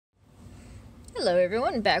Hello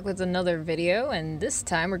everyone, back with another video, and this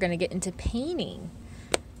time we're going to get into painting.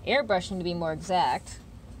 Airbrushing to be more exact.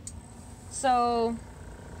 So,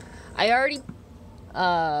 I already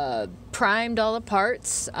primed all the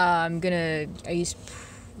parts. I use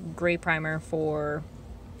gray primer for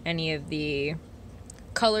any of the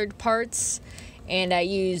colored parts, and I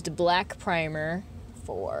used black primer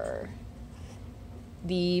for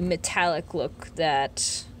the metallic look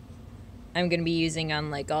that I'm going to be using on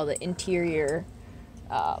like all the interior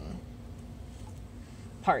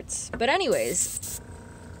parts. But anyways,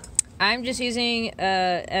 I'm just using,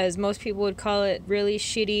 as most people would call it, really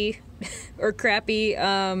shitty or crappy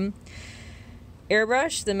airbrush,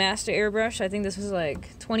 the Master Airbrush. I think this was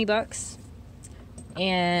like 20 bucks.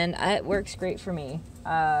 And it works great for me.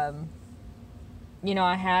 You know,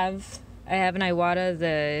 I have an Iwata,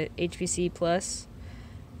 the HPC Plus.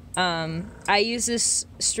 I use this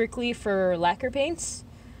strictly for lacquer paints,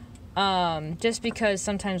 just because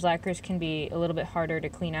sometimes lacquers can be a little bit harder to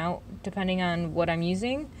clean out depending on what I'm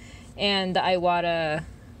using, and the Iwata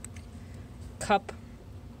cup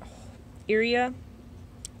area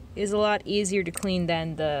is a lot easier to clean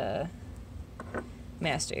than the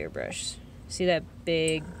Master Airbrush. See that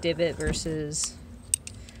big divot versus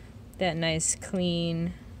that nice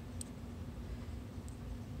clean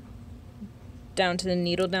down to the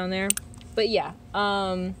needle down there. But yeah,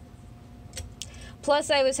 plus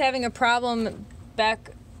I was having a problem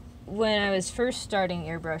back when I was first starting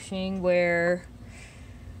airbrushing where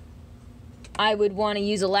I would want to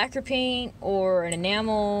use a lacquer paint or an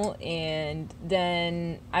enamel, and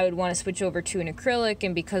then I would want to switch over to an acrylic,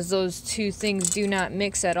 and because those two things do not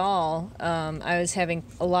mix at all, I was having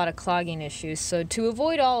a lot of clogging issues. So to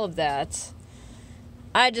avoid all of that,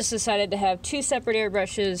 I just decided to have two separate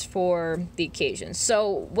airbrushes for the occasion.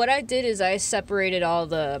 So what I did is I separated all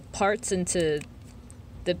the parts into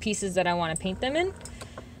the pieces that I want to paint them in.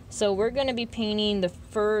 So we're going to be painting the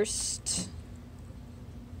first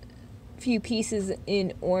few pieces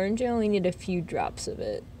in orange. I only need a few drops of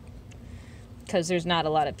it because there's not a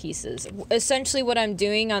lot of pieces. Essentially what I'm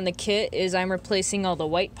doing on the kit is I'm replacing all the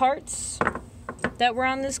white parts that were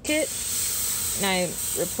on this kit, and I'm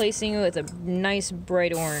replacing it with a nice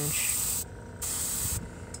bright orange.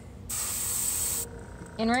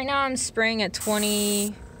 And right now I'm spraying at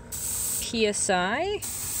 20 PSI.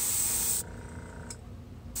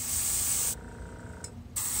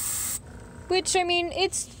 Which, I mean,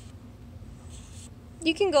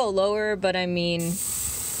 you can go lower, but I mean,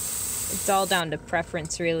 it's all down to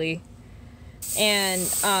preference, really. And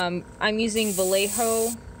I'm using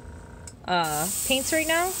Vallejo paints right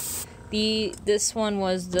now. This one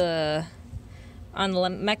was on the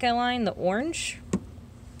Mecha line, the orange.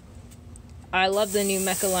 I love the new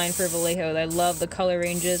Mecha line for Vallejo. I love the color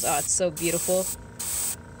ranges. Oh, it's so beautiful.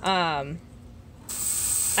 I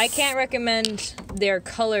can't recommend their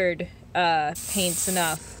colored paints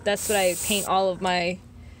enough. That's what I paint all of my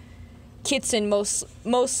kits in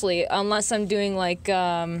mostly, unless I'm doing like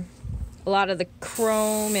a lot of the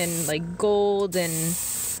chrome and like gold and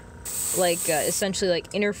like essentially like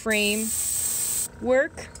inner frame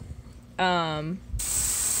work. Then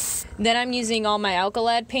I'm using all my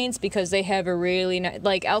Alcalad paints because they have a really nice,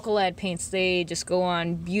 like Alcalad paints, they just go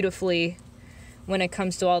on beautifully when it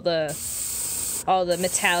comes to all the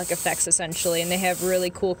metallic effects essentially, and they have really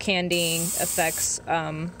cool candying effects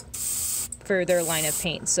for their line of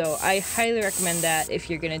paint. So I highly recommend that if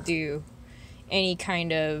you're gonna do any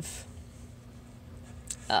kind of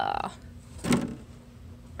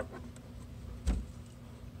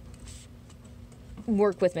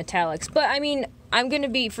work with metallics. But I mean,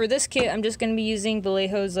 for this kit, I'm just gonna be using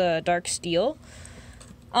Vallejo's dark steel.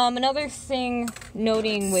 Another thing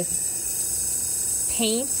noting with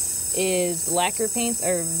paints is lacquer paints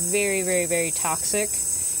are very, very, very toxic,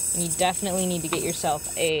 and you definitely need to get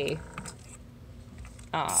yourself a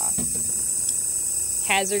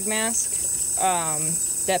hazard mask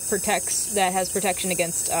that has protection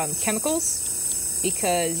against chemicals,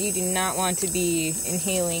 because you do not want to be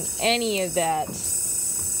inhaling any of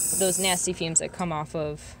those nasty fumes that come off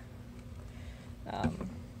of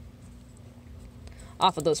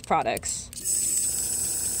those products.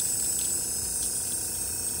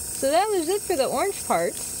 So that was it for the orange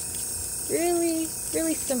parts. Really,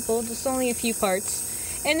 really simple, just only a few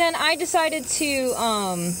parts. And then I decided to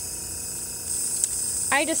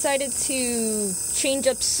change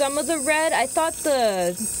up some of the red. I thought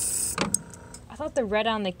the red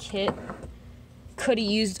on the kit could have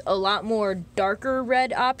used a lot more darker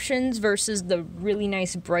red options versus the really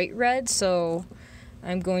nice bright red. So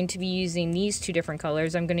I'm going to be using these two different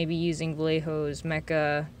colors. I'm going to be using Vallejo's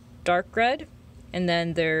Mecha Dark Red and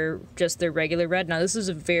then they're just their regular red. Now this is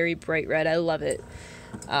a very bright red. I love it.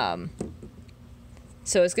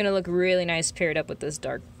 So it's gonna look really nice paired up with this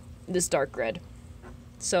dark red.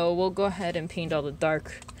 So we'll go ahead and paint all the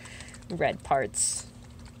dark red parts.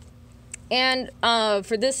 And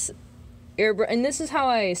for this airbrush, and this is how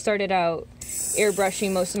I started out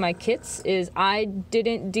airbrushing most of my kits, is I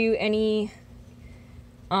didn't do any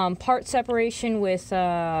part separation with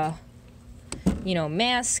you know,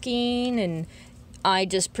 masking, and I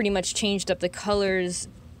just pretty much changed up the colors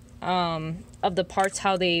of the parts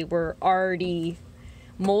how they were already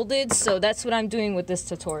molded. So that's what I'm doing with this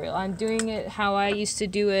tutorial. I'm doing it how I used to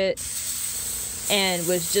do it, and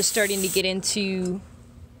was just starting to get into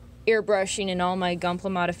airbrushing and all my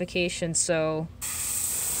Gunpla modifications. So,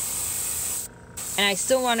 and I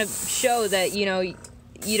still want to show that, you know,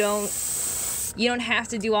 you don't have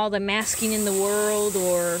to do all the masking in the world,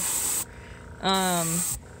 or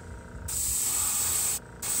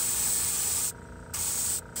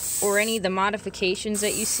any of the modifications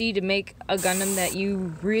that you see to make a Gundam that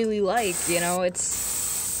you really like. You know,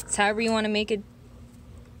 it's however you want to make it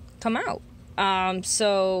come out.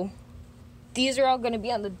 So these are all going to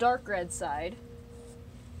be on the dark red side.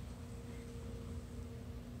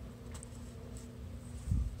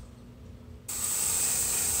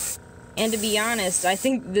 And to be honest, I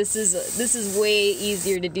think this is way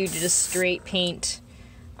easier to do, to just straight paint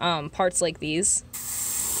parts like these,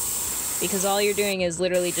 because all you're doing is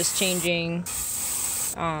literally just changing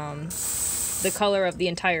the color of the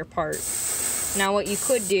entire part. Now what you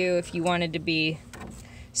could do if you wanted to be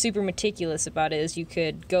super meticulous about it is you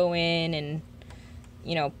could go in and,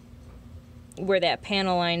 you know, where that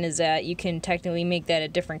panel line is at, you can technically make that a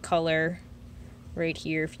different color right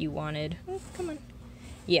here if you wanted. Oh, come on.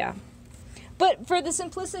 Yeah. But for the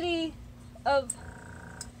simplicity of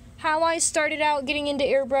how I started out getting into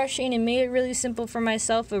airbrushing and made it really simple for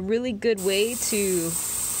myself, a really good way to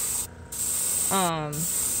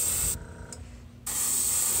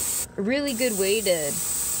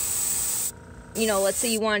you know, let's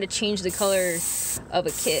say you wanted to change the color of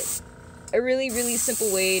a kit. A really, really simple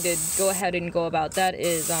way to go ahead and go about that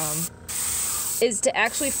is to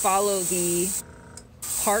actually follow the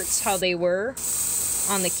parts how they were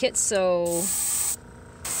on the kit. So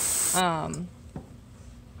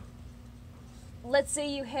let's say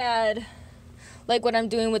you had, like what I'm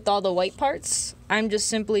doing with all the white parts, I'm just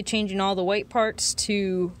simply changing all the white parts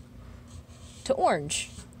to orange.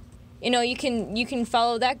 You know, you can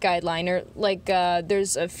follow that guideline, or like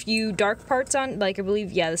there's a few dark parts on, like I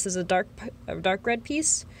believe, yeah, this is a dark red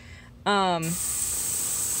piece.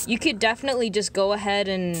 You could definitely just go ahead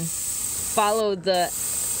and follow the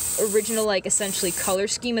original, like, essentially color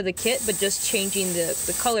scheme of the kit, but just changing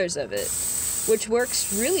the colors of it, which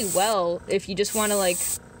works really well if you just want to, like,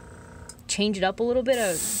 change it up a little bit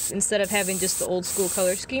instead of having just the old school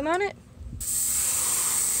color scheme on it.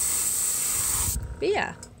 But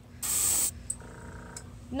yeah,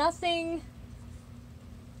 nothing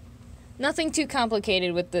too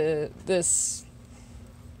complicated with this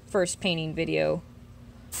first painting video.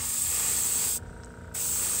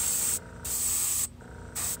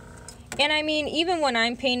 And I mean, even when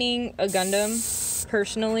I'm painting a Gundam,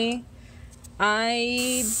 personally,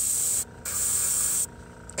 I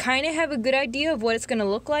kind of have a good idea of what it's going to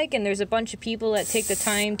look like, and there's a bunch of people that take the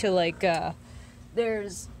time to, like,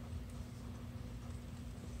 there's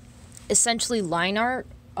essentially line art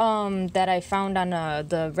that I found on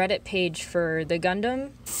the Reddit page for the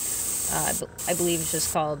Gundam. I believe it's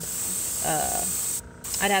just called,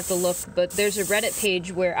 I'd have to look, but there's a Reddit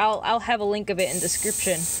page where I'll have a link of it in the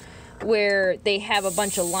description, where they have a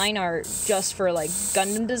bunch of line art just for, like,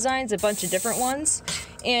 Gundam designs, a bunch of different ones,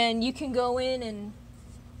 and you can go in and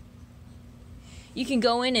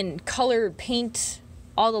color paint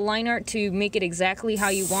all the line art to make it exactly how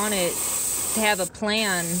you want it, to have a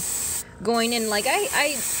plan going in. Like,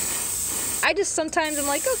 I just sometimes I'm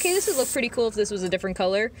like, okay, this would look pretty cool if this was a different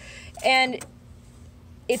color, and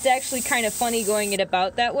it's actually kind of funny going it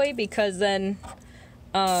about that way, because then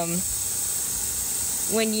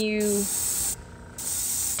when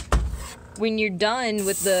you're done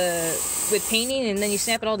with painting and then you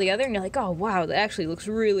snap it all together and you're like, oh wow, that actually looks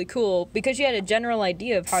really cool, because you had a general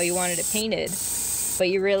idea of how you wanted it painted, but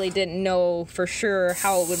you really didn't know for sure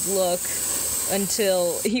how it would look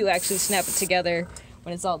until you actually snap it together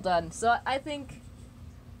when it's all done. So I think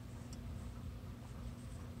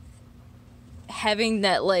having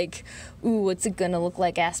that, like, ooh, what's it gonna look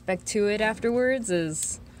like aspect to it afterwards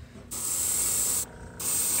is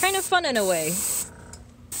kind of fun in a way.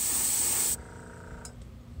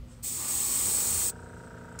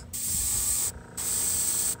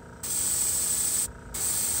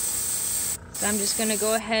 So I'm just gonna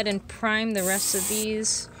go ahead and prime the rest of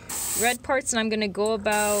these red parts, and I'm gonna go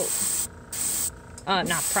about,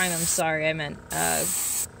 not prime, I'm sorry, I meant,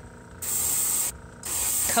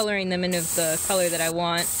 coloring them into the color that I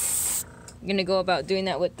want. I'm gonna go about doing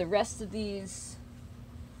that with the rest of these.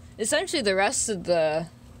 Essentially, the rest of the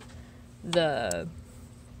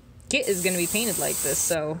kit is gonna be painted like this,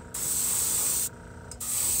 so.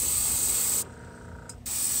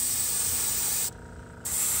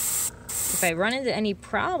 If I run into any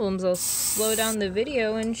problems, I'll slow down the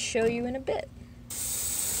video and show you in a bit.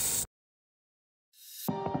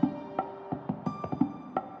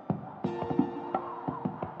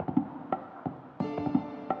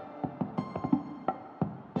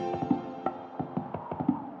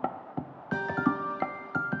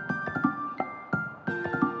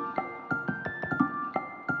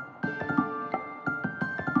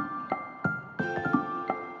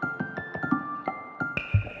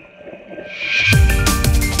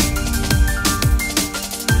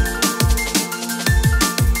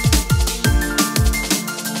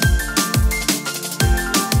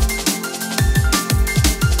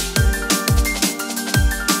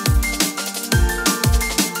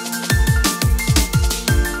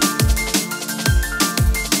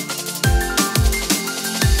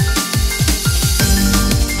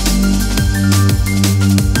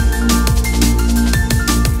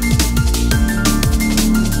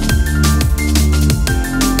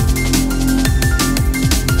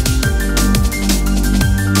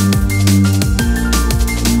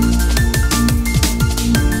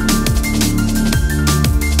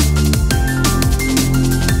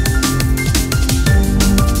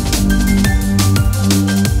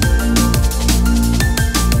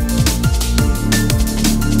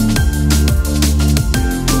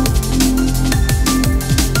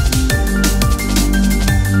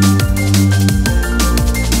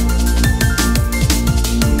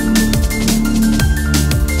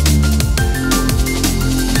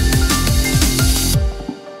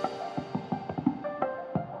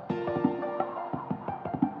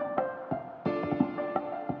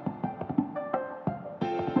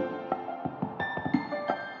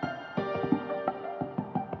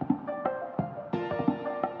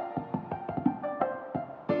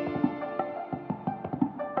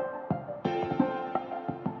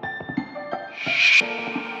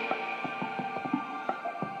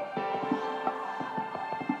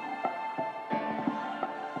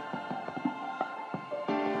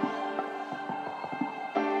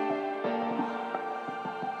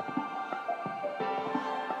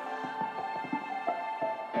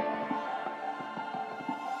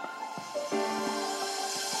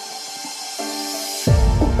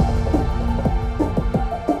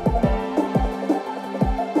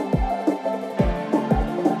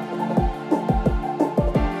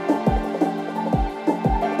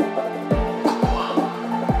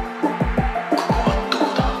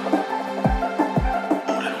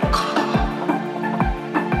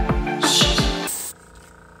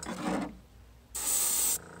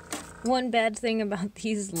 One bad thing about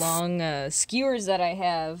these long skewers that I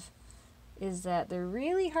have is that they're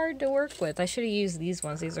really hard to work with. I should have used these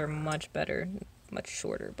ones. These are much better, much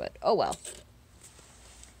shorter, but oh well.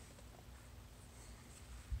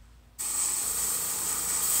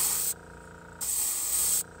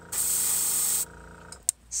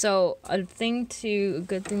 So a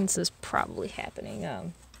good thing this is probably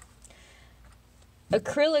happening.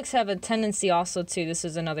 Acrylics have a tendency also to, this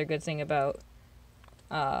is another good thing about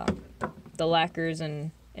the lacquers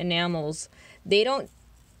and enamels, they don't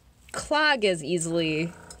clog as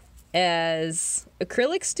easily as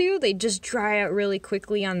acrylics do. They just dry out really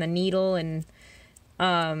quickly on the needle, and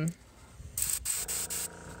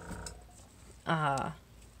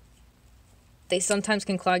they sometimes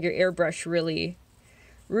can clog your airbrush really,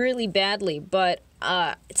 really badly, but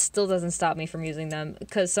it still doesn't stop me from using them,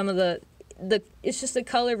 because some of it's just the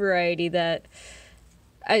color variety that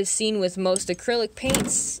I've seen with most acrylic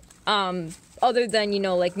paints, other than, you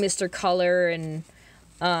know, like Mr. Color, and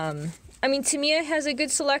I mean, Tamiya has a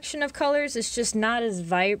good selection of colors. It's just not as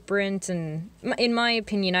vibrant, and in my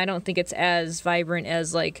opinion, I don't think it's as vibrant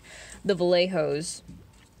as like the Vallejo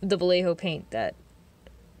paint that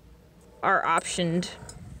are optioned.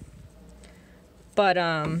 But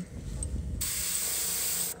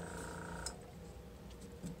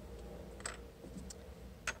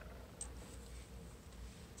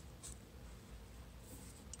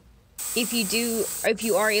if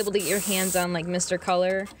you are able to get your hands on like Mr.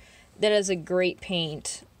 Color, that is a great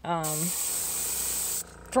paint,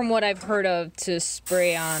 from what I've heard of, to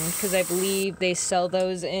spray on, because I believe they sell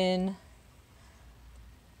those in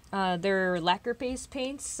their lacquer-based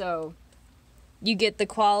paints. So you get the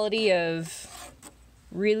quality of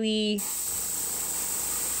really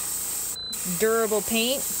durable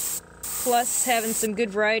paint, plus having some good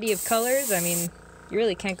variety of colors. I mean, you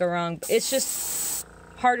really can't go wrong. It's just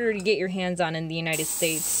harder to get your hands on in the United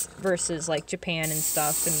States versus like Japan and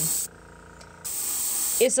stuff, and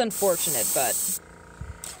it's unfortunate, but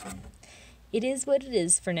it is what it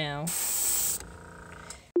is for now.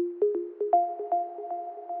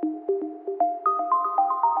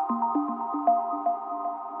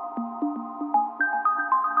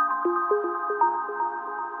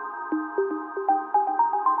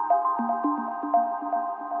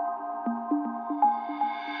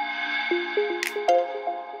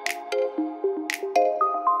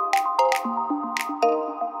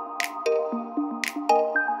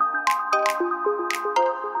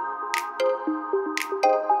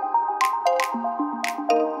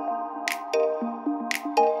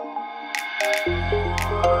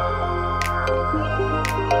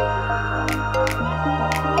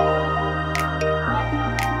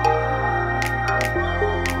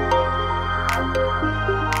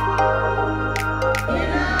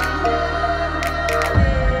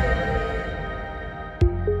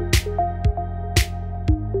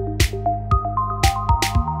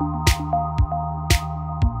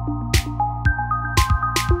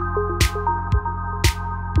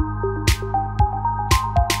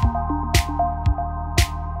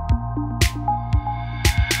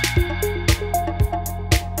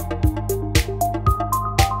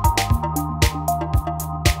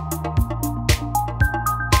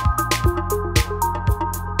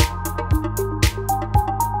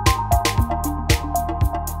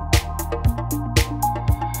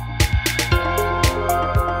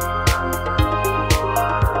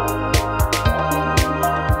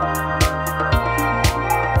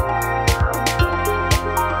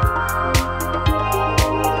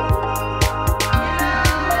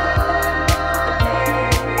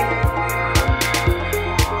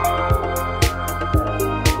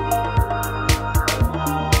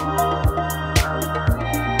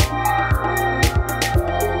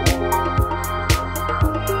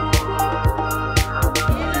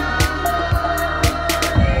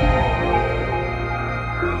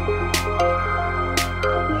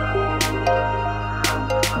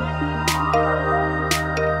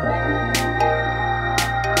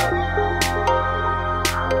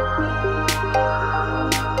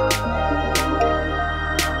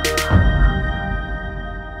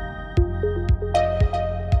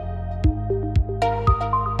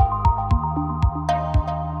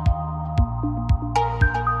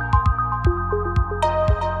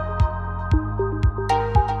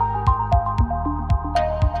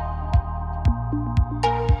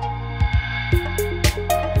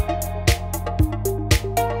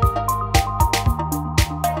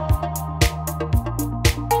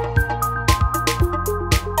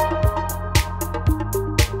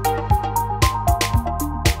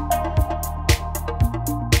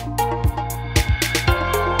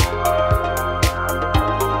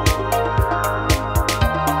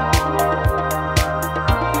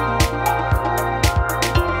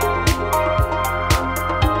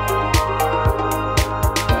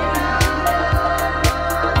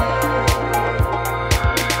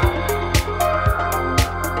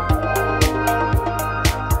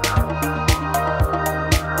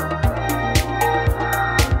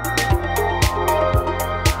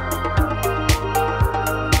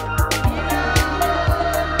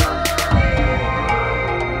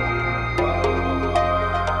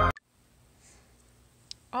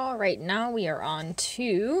 Alright, now we are on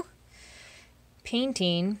to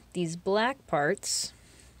painting these black parts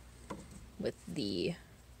with the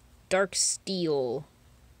dark steel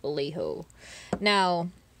Vallejo. Now,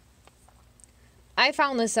 I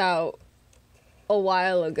found this out a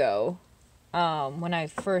while ago when I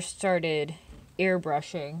first started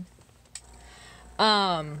airbrushing.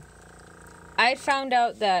 I found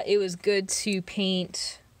out that it was good to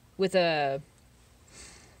paint with a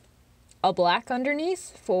black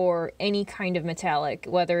underneath for any kind of metallic,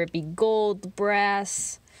 whether it be gold,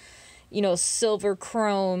 brass, you know, silver,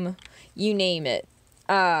 chrome, you name it.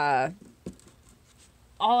 All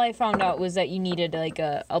I found out was that you needed like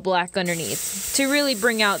a black underneath to really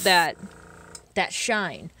bring out that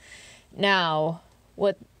shine. Now,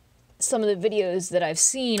 what some of the videos that I've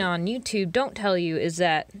seen on YouTube don't tell you is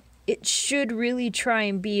that it should really try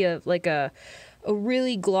and be a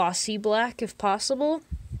really glossy black if possible,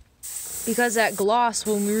 because that gloss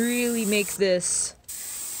will really make this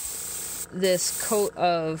coat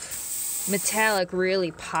of metallic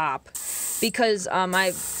really pop. Because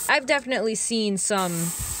I've definitely seen some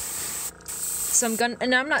some gun,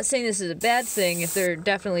 and I'm not saying this is a bad thing if they're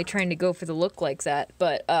definitely trying to go for the look like that,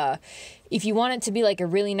 but if you want it to be like a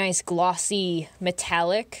really nice glossy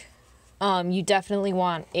metallic, you definitely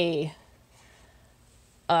want a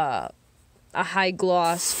high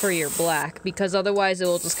gloss for your black, because otherwise it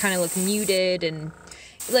will just kind of look muted, and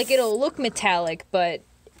like it'll look metallic, but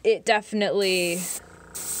it definitely,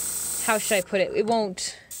 how should I put it, it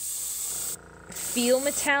won't feel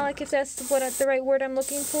metallic, if that's the right word I'm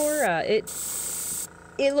looking for.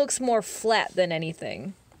 It looks more flat than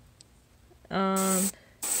anything. And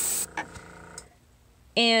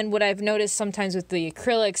what I've noticed sometimes with the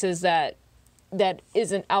acrylics is that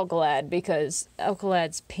isn't Alcalad, because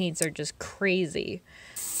Alcalad's paints are just crazy.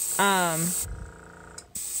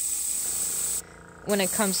 When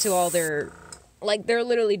it comes to all their, like, they're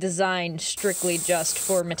literally designed strictly just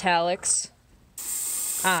for metallics.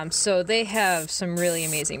 So they have some really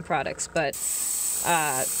amazing products, but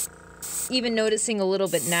even noticing a little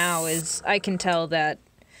bit now is I can tell that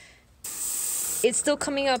it's still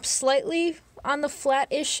coming up slightly on the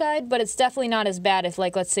flat-ish side, but it's definitely not as bad if,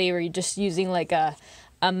 like, let's say you're just using like a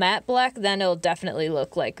matte black, then it'll definitely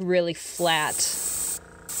look like really flat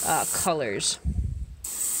colors.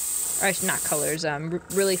 Or not colors,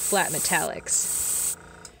 really flat metallics.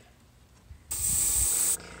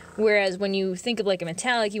 Whereas when you think of like a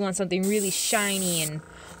metallic, you want something really shiny and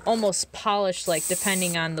almost polished, like,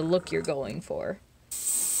 depending on the look you're going for.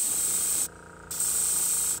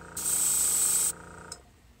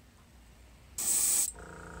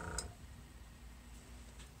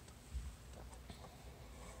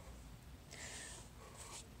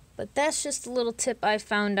 But that's just a little tip I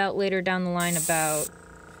found out later down the line about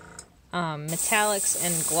metallics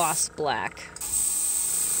and gloss black.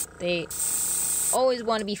 They always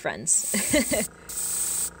want to be friends.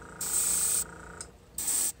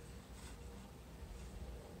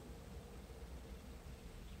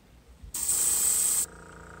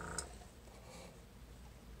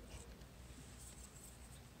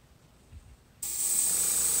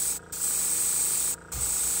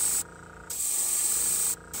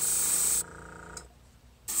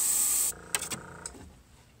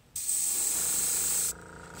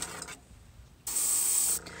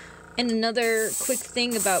 And another quick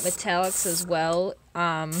thing about metallics as well,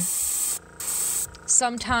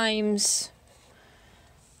 sometimes,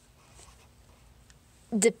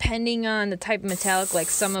 depending on the type of metallic, like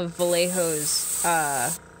some of Vallejo's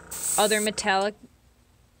other metallics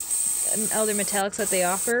that they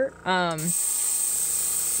offer,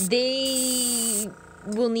 they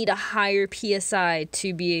will need a higher PSI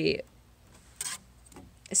to be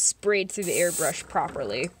sprayed through the airbrush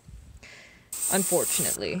properly,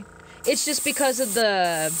 unfortunately. It's just because of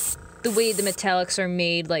the way the metallics are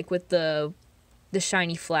made, like with the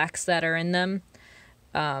shiny flax that are in them.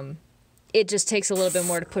 It just takes a little bit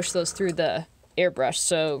more to push those through the airbrush.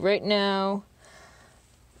 So right now,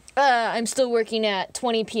 I'm still working at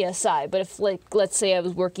 20 PSI, but if, like, let's say I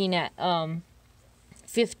was working at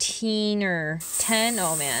 15 or 10,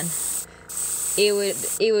 oh man,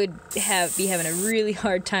 it would be having a really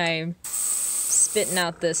hard time spitting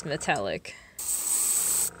out this metallic.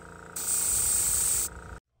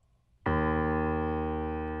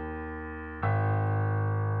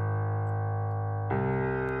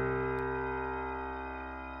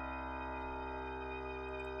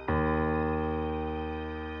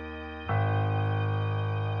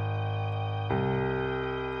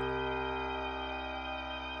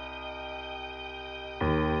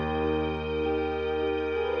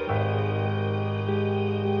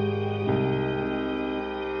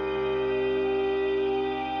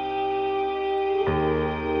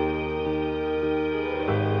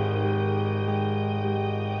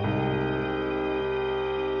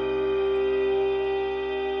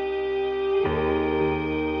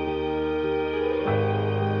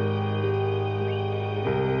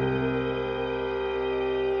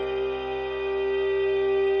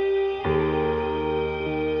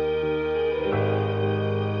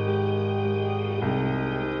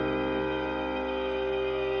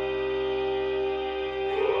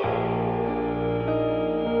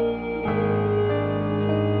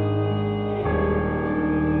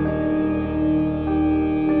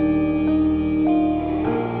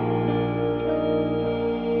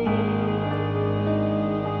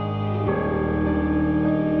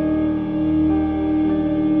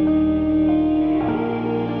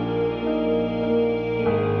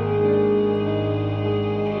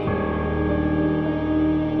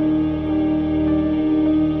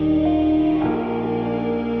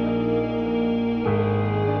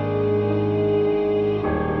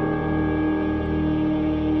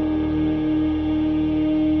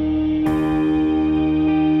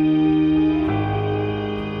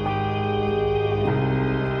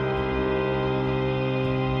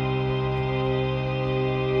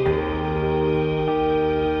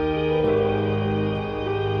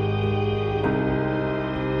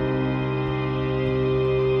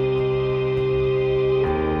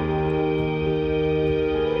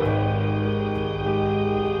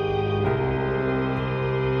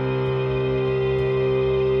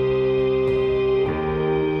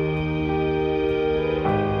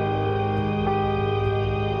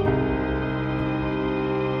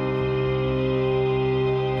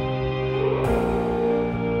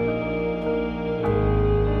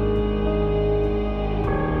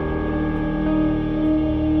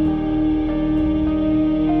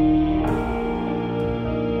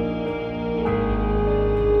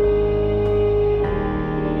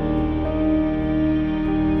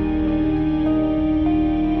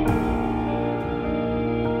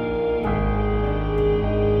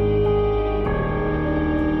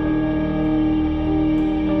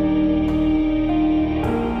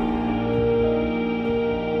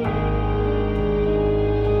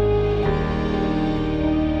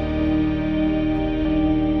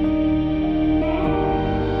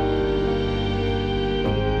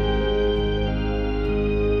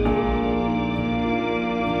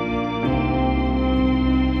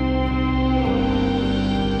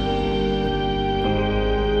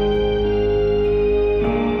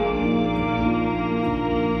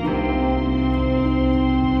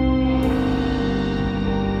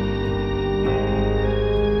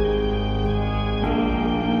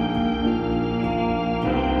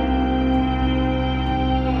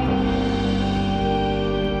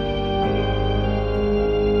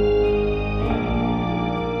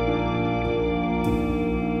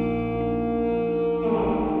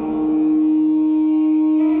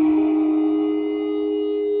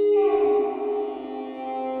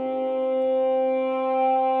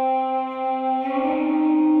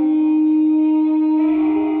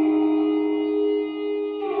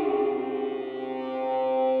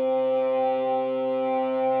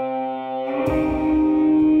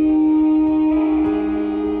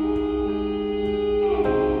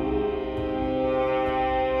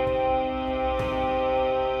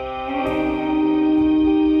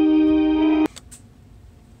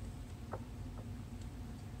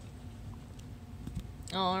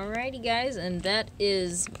 Alrighty guys, and that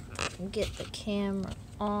is, get the camera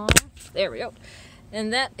off, there we go,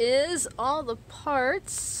 and that is all the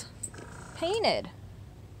parts painted.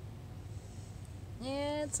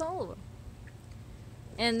 Yeah, it's all of them.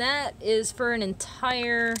 And that is for an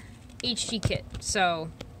entire HD kit.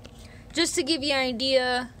 So, just to give you an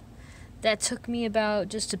idea, that took me about,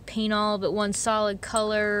 just to paint all but one solid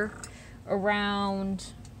color, around,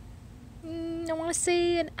 I want to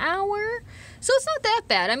say an hour. So it's not that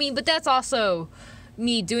bad. I mean, but that's also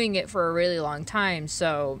me doing it for a really long time.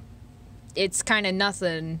 So it's kind of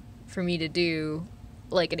nothing for me to do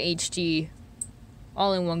like an HD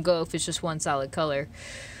all in one go if it's just one solid color.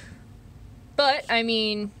 But, I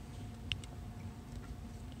mean,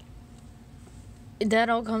 that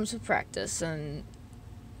all comes with practice. And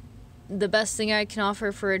the best thing I can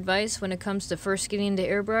offer for advice when it comes to first getting into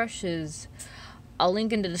airbrush is, I'll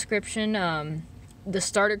link in the description the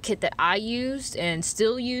starter kit that I used and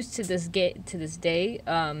still use to this day,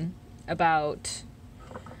 about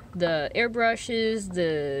the airbrushes,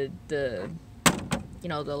 the you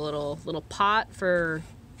know, the little pot to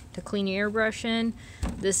clean your airbrush in.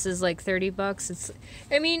 This is like $30.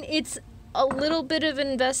 I mean, it's a little bit of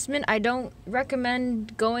investment. I don't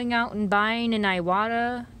recommend going out and buying an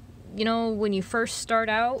Iwata, you know, when you first start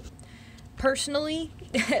out, personally,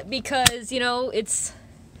 because, you know, this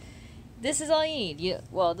is all you need.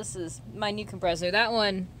 Well, this is my new compressor. That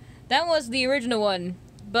one was the original one,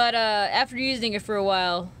 but after using it for a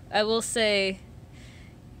while, I will say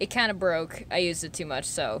it kind of broke. I used it too much,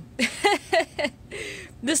 so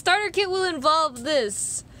the starter kit will involve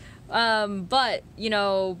this, but, you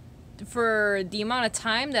know, for the amount of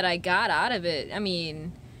time that I got out of it, I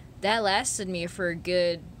mean, that lasted me for a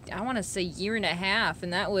good, I want to say, year and a half,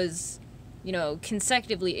 and that was, you know,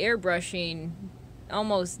 consecutively airbrushing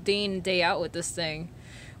almost day in, day out with this thing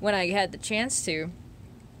when I had the chance to.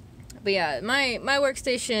 But yeah, my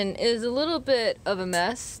workstation is a little bit of a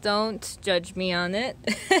mess. Don't judge me on it.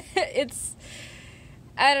 It's,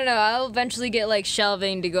 I don't know, I'll eventually get like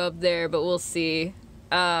shelving to go up there, but we'll see.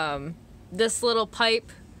 This little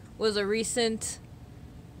pipe was a recent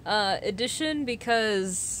addition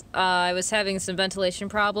because I was having some ventilation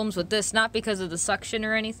problems with this, not because of the suction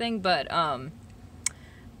or anything, but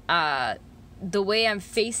the way I'm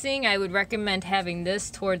facing, I would recommend having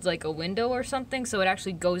this towards like a window or something, so it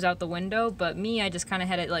actually goes out the window. But me, I just kind of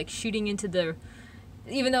had it like shooting into the,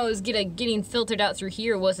 even though it was getting filtered out through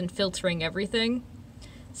here, it wasn't filtering everything.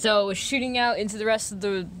 So it was shooting out into the rest of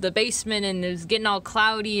the basement, and it was getting all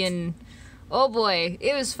cloudy, and oh boy,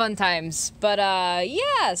 it was fun times. But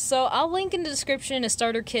yeah, so I'll link in the description a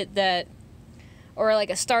starter kit that, or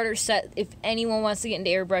like a starter set if anyone wants to get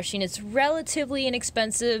into airbrushing. It's relatively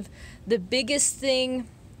inexpensive. The biggest thing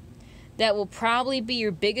that will probably be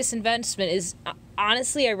your biggest investment is,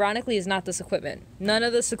 honestly, ironically, is not this equipment. None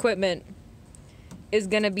of this equipment is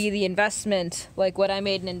going to be the investment like what I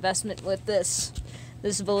made an investment with this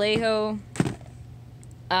Vallejo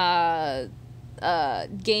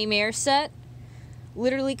game air set.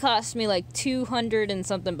 Literally cost me like 200 and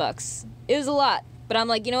something bucks. It was a lot. But I'm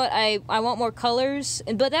like, you know what, I want more colors.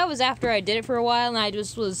 But that was after I did it for a while, and I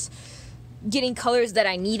just was getting colors that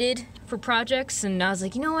I needed for projects. And I was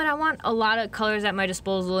like, you know what, I want a lot of colors at my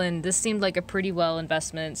disposal, and this seemed like a pretty well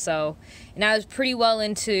investment. So, and I was pretty well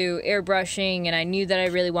into airbrushing, and I knew that I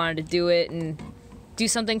really wanted to do it and do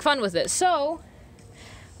something fun with it. So,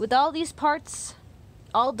 with all these parts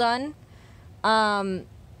all done,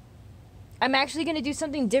 I'm actually going to do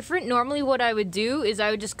something different. Normally what I would do is I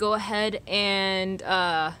would just go ahead and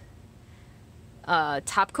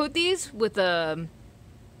top coat these with a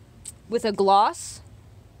gloss.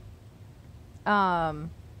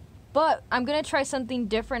 But I'm going to try something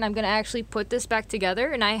different. I'm going to actually put this back together,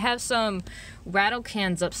 and I have some rattle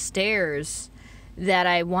cans upstairs that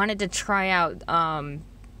I wanted to try out,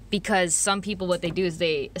 because some people, what they do is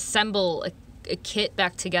they assemble a kit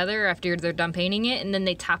back together after they're done painting it, and then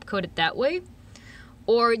they top coat it that way.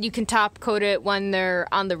 Or you can top coat it when they're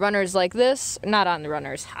on the runners like this. Not on the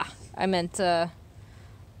runners, I meant on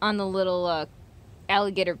the little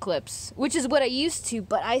alligator clips, which is what I used to,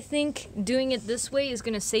 but I think doing it this way is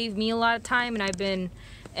going to save me a lot of time, and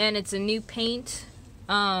it's a new paint,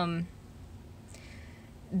 it's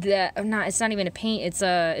not even a paint, it's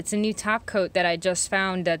a new top coat that I just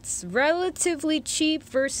found that's relatively cheap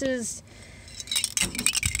versus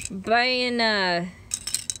buying, I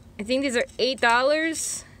think these are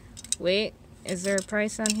 $8. Wait, is there a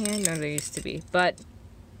price on here? No, there used to be, but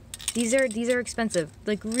these are expensive,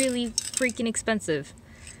 like really freaking expensive.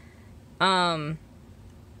 So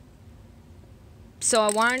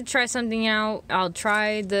I wanted to try something out. I'll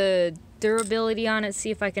try the durability on it,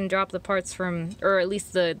 see if I can drop the parts from, or at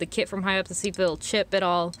least the kit from high up to see if it'll chip at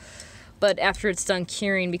all. But after it's done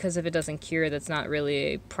curing, because if it doesn't cure, that's not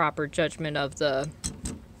really a proper judgment of the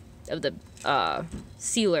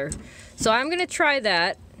sealer. So I'm gonna try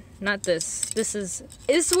that. Not this. This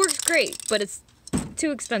works great, but it's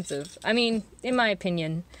too expensive. I mean, in my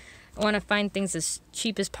opinion, I want to find things as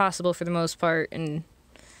cheap as possible for the most part. And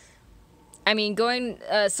I mean,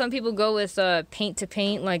 some people go with paint to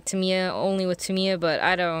paint, like Tamiya, only with Tamiya, but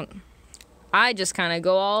I don't. I just kind of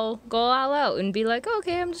go all out and be like,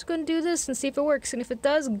 okay, I'm just going to do this and see if it works. And if it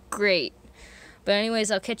does, great. But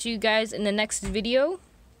anyways, I'll catch you guys in the next video.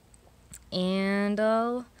 And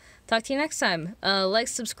I'll talk to you next time. Like,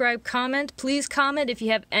 subscribe, comment. Please comment if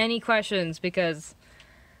you have any questions, because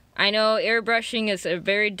I know airbrushing is a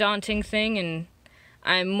very daunting thing, and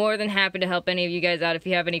I'm more than happy to help any of you guys out if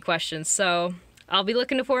you have any questions. So I'll be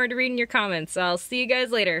looking forward to reading your comments. I'll see you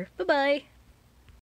guys later. Bye-bye.